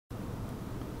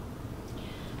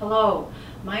Hello,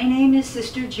 my name is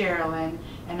Sister Geraldine,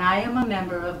 and I am a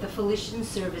member of the Felician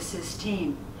Services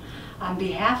team. On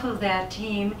behalf of that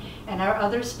team and our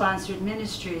other sponsored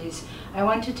ministries, I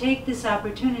want to take this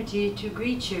opportunity to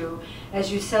greet you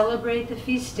as you celebrate the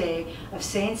feast day of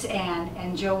Saints Anne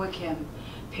and Joachim,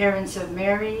 parents of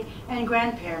Mary and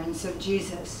grandparents of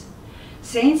Jesus.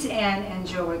 Saints Anne and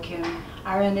Joachim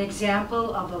are an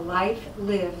example of a life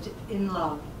lived in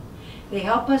love. They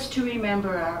help us to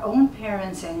remember our own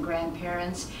parents and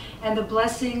grandparents and the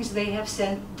blessings they have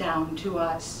sent down to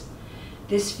us.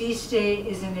 This feast day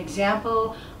is an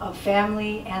example of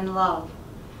family and love.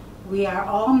 We are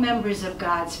all members of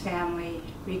God's family,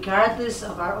 regardless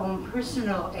of our own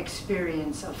personal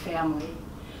experience of family.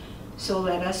 So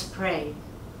let us pray.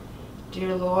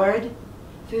 Dear Lord,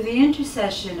 through the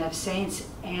intercession of Saints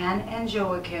Anne and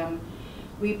Joachim,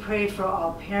 we pray for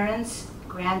all parents,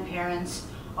 grandparents,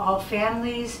 all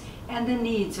families, and the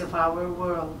needs of our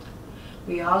world.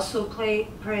 We also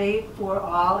pray for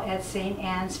all at St.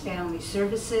 Anne's Family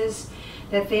Services,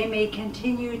 that they may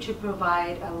continue to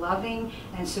provide a loving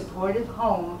and supportive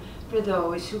home for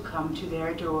those who come to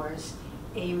their doors.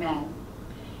 Amen.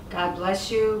 God bless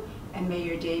you, and may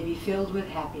your day be filled with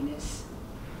happiness.